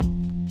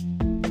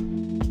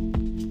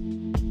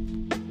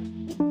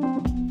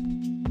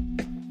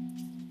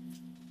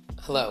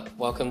Hello,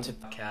 welcome to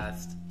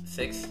podcast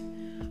 6.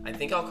 I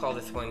think I'll call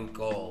this one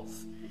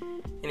Goals.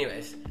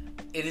 Anyways,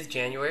 it is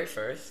January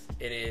 1st.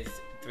 It is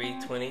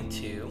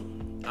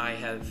 3:22. I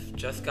have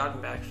just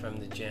gotten back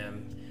from the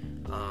gym.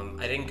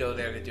 I didn't go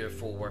there to do a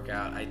full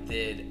workout. I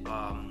did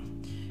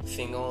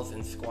singles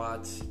and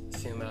squats,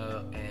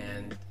 sumo,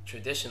 and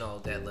traditional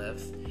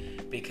deadlifts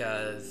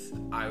because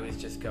I was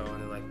just going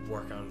to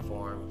work on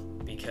form,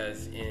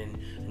 because in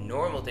a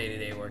normal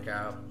day-to-day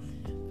workout,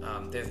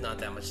 there's not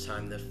that much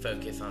time to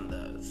focus on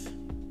those.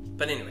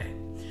 But anyway,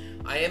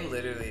 I am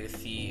literally the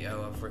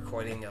CEO of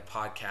recording a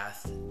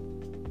podcast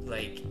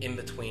in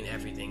between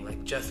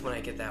everything, just when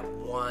I get that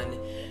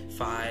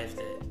 5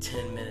 to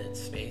 10 minute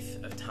space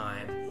of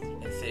time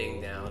and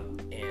sitting down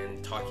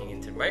and talking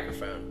into the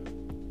microphone.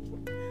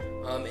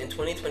 In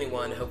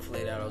 2021,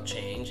 hopefully that'll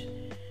change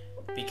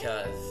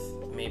because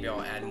maybe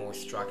I'll add more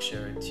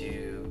structure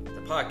to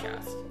the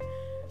podcast.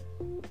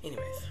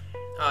 Anyways,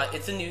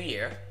 it's a new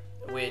year,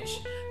 which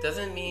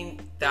doesn't mean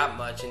that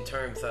much in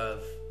terms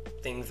of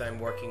things I'm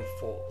working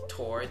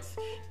towards,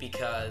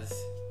 because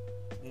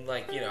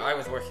I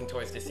was working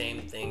towards the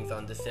same things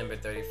on December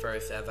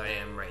 31st as I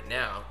am right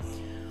now,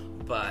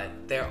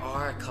 but there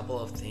are a couple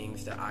of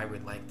things that I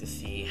would like to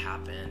see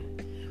happen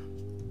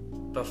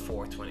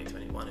before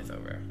 2021 is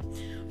over.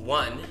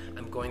 One,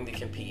 I'm going to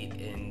compete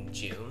in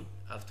June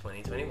of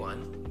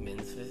 2021,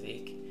 men's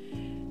physique.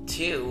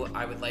 Two,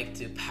 I would like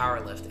to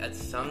powerlift at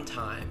some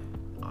time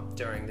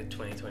during the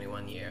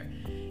 2021 year.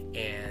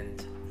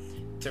 And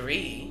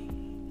three,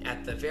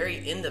 at the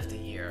very end of the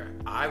year,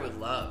 I would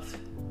love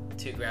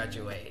to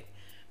graduate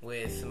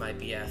with my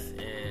BS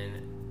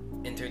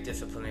in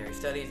interdisciplinary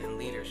studies and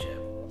leadership,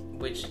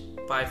 which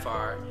by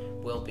far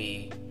will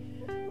be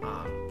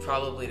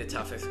probably the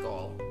toughest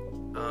goal.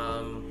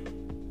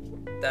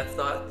 That's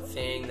not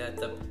saying that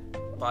the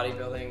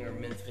bodybuilding or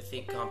men's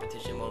physique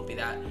competition won't be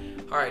that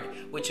hard,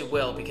 which it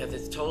will, because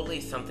it's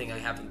totally something I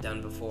haven't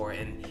done before,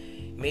 and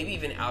maybe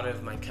even out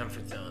of my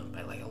comfort zone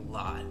by a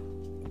lot.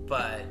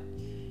 But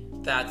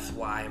that's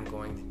why I'm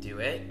going to do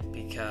it,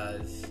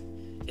 because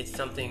it's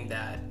something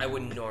that I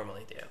wouldn't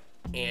normally do,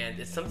 and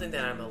it's something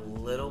that I'm a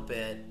little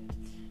bit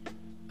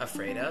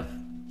afraid of,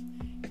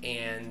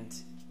 and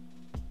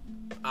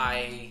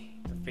I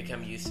have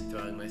become used to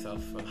throwing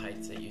myself from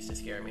heights that used to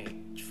scare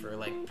me for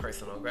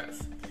personal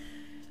growth.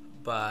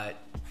 But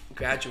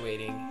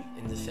graduating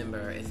in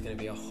December is going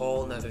to be a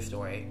whole nother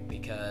story,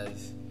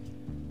 because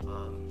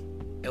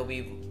it'll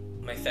be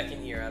my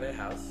second year out of the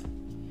house,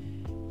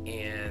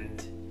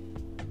 and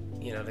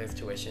there's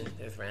tuition,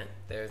 there's rent,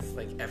 there's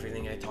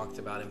everything I talked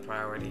about in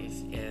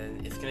priorities,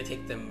 and it's going to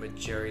take the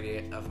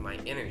majority of my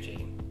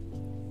energy.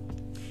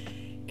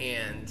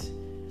 And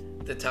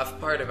the tough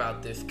part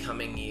about this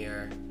coming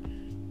year,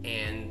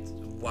 and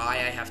why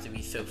I have to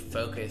be so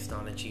focused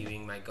on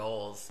achieving my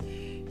goals,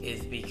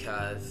 is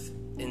because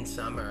in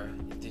summer,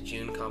 the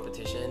June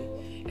competition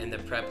and the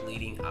prep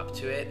leading up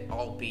to it,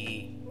 I'll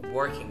be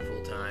working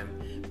full-time,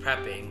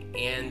 prepping,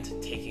 and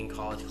taking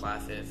college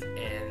classes,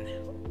 and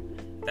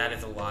that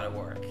is a lot of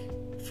work.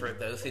 For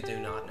those who do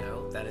not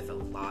know, that is a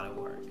lot of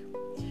work.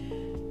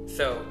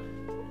 So,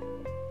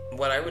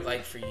 what I would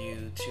like for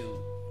you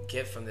to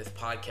get from this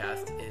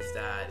podcast is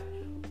that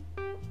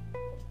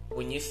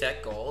when you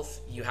set goals,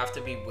 you have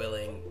to be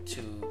willing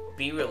to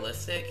be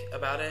realistic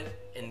about it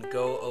and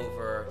go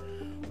over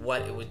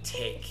what it would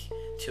take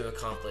to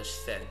accomplish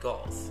said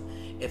goals.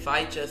 If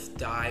I just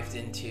dived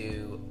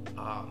into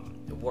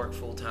work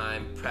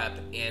full-time, prep,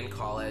 and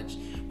college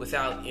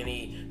without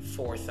any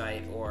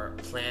foresight or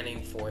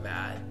planning for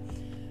that,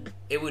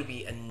 it would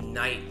be a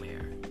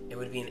nightmare. It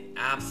would be an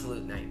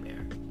absolute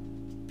nightmare,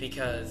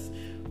 because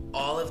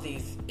all of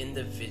these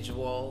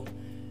individual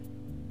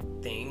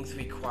things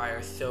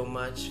require so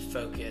much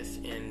focus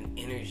and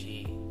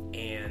energy,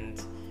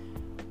 and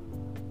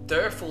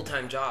they're a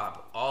full-time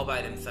job all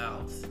by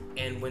themselves,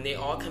 and when they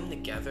all come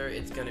together,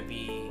 it's going to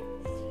be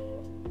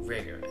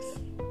rigorous.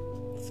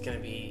 It's going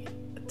to be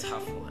a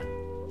tough one.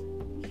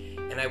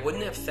 And I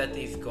wouldn't have set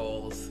these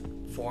goals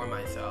for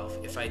myself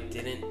if I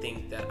didn't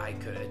think that I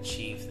could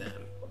achieve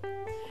them.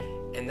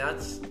 And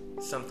that's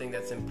something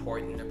that's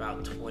important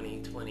about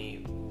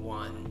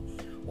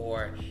 2021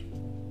 or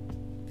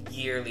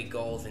yearly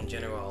goals in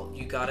general.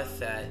 You gotta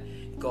set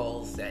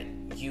goals that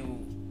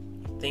you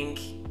think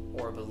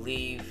or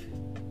believe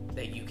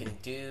that you can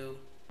do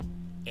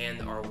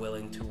and are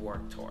willing to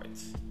work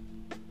towards.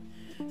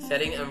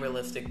 Setting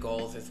unrealistic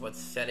goals is what's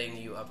setting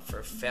you up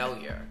for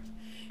failure.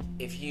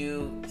 If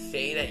you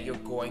say that you're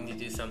going to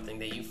do something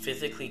that you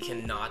physically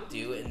cannot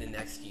do in the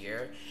next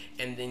year,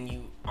 and then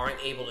you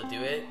aren't able to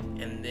do it,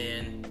 and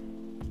then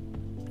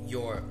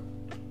you're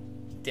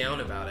down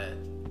about it,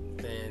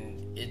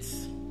 then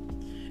it's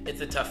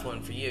a tough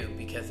one for you,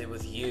 because it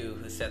was you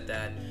who set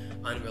that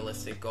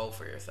unrealistic goal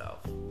for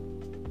yourself.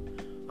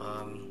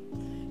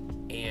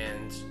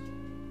 And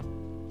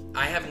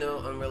I have no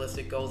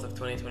unrealistic goals of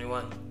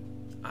 2021.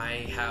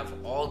 I have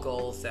all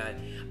goals that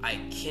I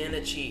can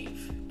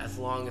achieve as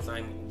long as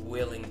I'm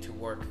willing to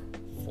work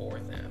for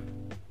them.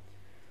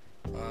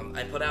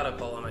 I put out a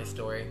poll on my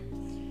story,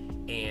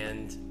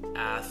 and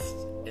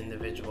asked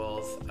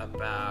individuals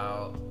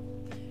about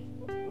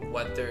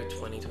what their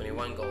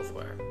 2021 goals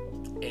were.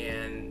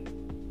 And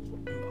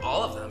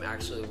all of them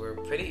actually were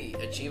pretty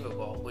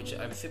achievable, which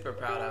I'm super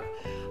proud of.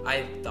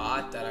 I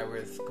thought that I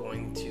was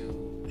going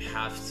to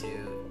have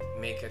to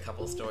make a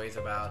couple stories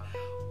about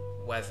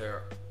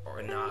whether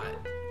or not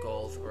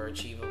goals were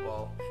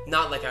achievable.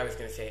 Not like I was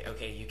going to say,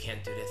 okay, you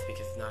can't do this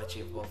because it's not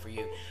achievable for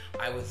you.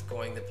 I was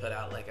going to put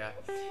out like a,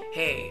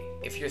 hey,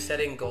 if you're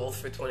setting goals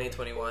for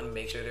 2021,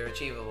 make sure they're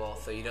achievable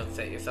so you don't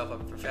set yourself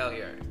up for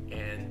failure.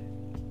 And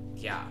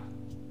yeah,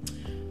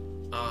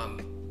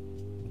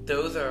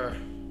 those are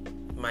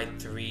my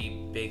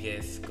 3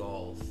 biggest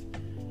goals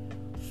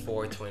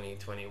for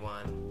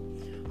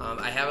 2021.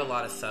 I have a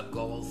lot of sub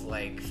goals,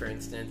 like for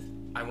instance,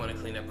 I want to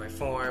clean up my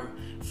form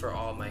for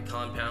all my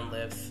compound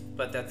lifts,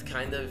 but that's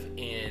kind of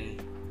in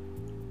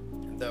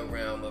the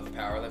realm of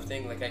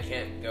powerlifting. Like I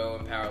can't go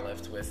and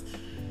powerlift with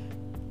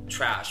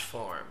trash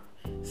form.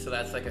 So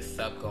that's like a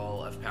sub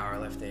goal of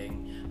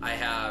powerlifting. I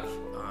have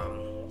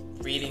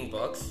reading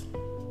books,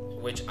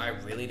 which I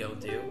really don't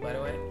do, by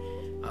the way.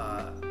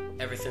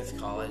 Ever since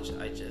college,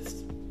 I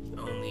just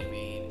only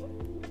read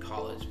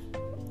college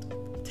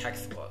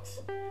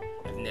textbooks.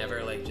 I've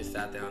never like just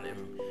sat down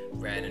and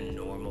read a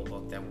normal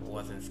book that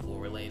wasn't school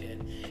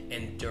related.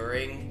 And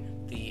during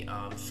the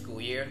school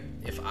year,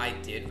 if I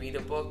did read a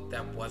book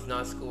that was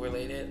not school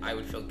related, I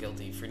would feel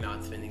guilty for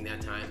not spending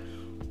that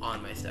time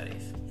on my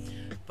studies.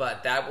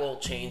 But that will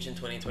change in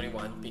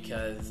 2021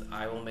 because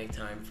I will make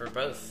time for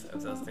both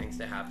of those things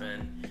to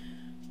happen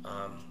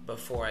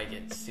before I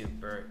get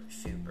super,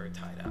 super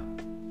tied up.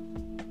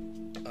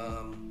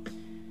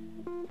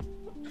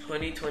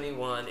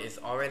 2021 is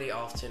already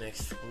off to an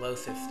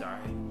explosive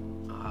start.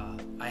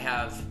 I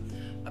have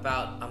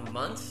about a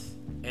month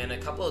and a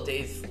couple of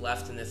days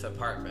left in this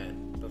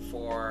apartment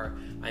before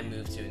I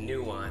move to a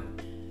new one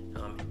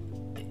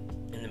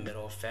in the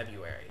middle of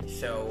February.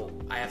 So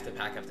I have to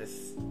pack up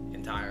this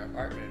entire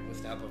apartment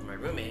with the help of my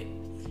roommate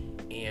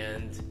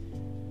and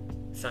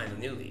sign a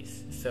new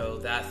lease. So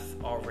that's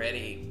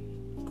already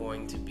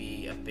going to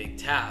be a big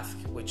task,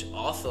 which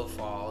also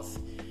falls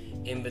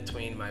in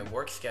between my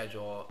work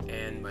schedule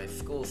and my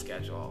school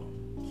schedule.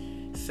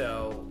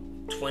 So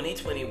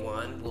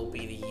 2021 will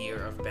be the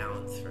year of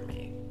balance for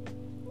me,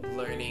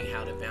 learning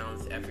how to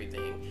balance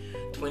everything.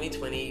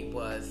 2020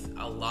 was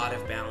a lot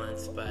of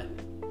balance, but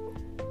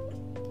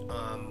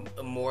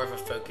more of a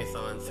focus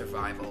on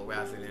survival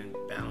rather than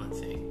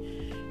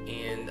balancing.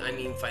 And I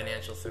mean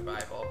financial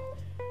survival.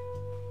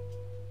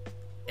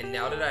 And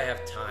now that I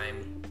have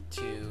time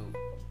to,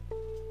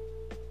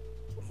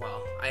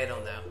 well, I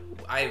don't know.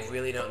 I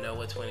really don't know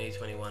what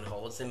 2021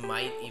 holds. It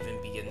might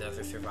even be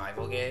another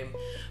survival game,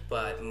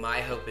 but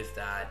my hope is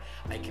that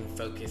I can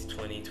focus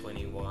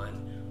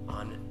 2021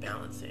 on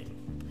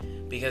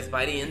balancing. Because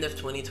by the end of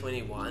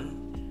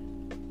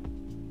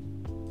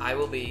 2021, I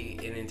will be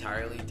an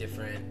entirely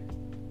different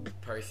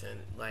person.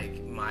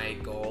 Like my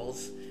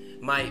goals,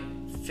 my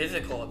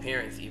physical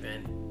appearance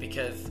even,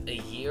 because a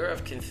year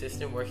of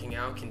consistent working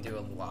out can do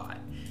a lot.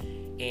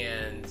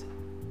 And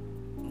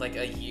like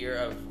a year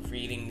of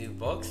reading new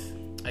books,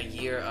 a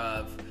year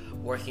of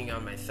working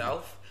on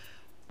myself,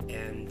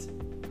 and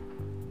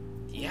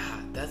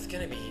yeah, that's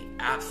gonna be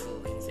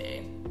absolutely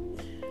insane.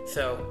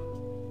 So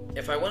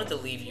if I wanted to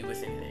leave you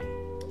with anything,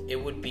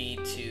 it would be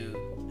to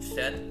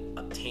set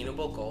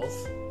obtainable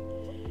goals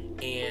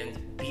and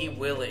be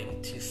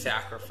willing to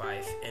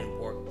sacrifice and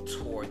work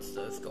towards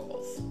those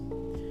goals.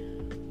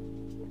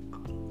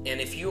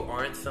 And if you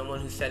aren't someone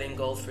who's setting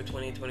goals for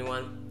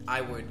 2021, I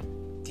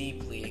would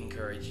deeply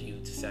encourage you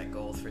to set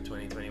goals for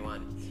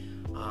 2021.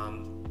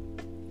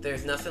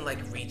 There's nothing like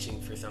reaching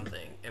for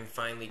something and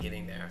finally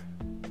getting there.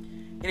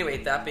 Anyway,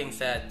 that being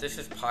said, this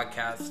is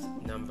podcast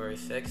number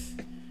 6,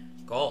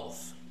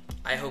 Goals.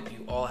 I hope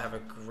you all have a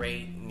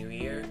great new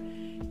year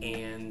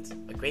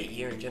and a great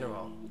year in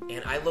general.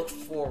 And I look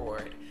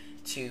forward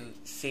to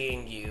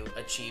seeing you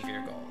achieve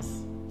your goals.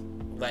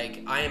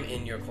 Like, I am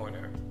in your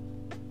corner.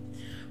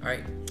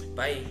 Alright,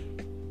 bye.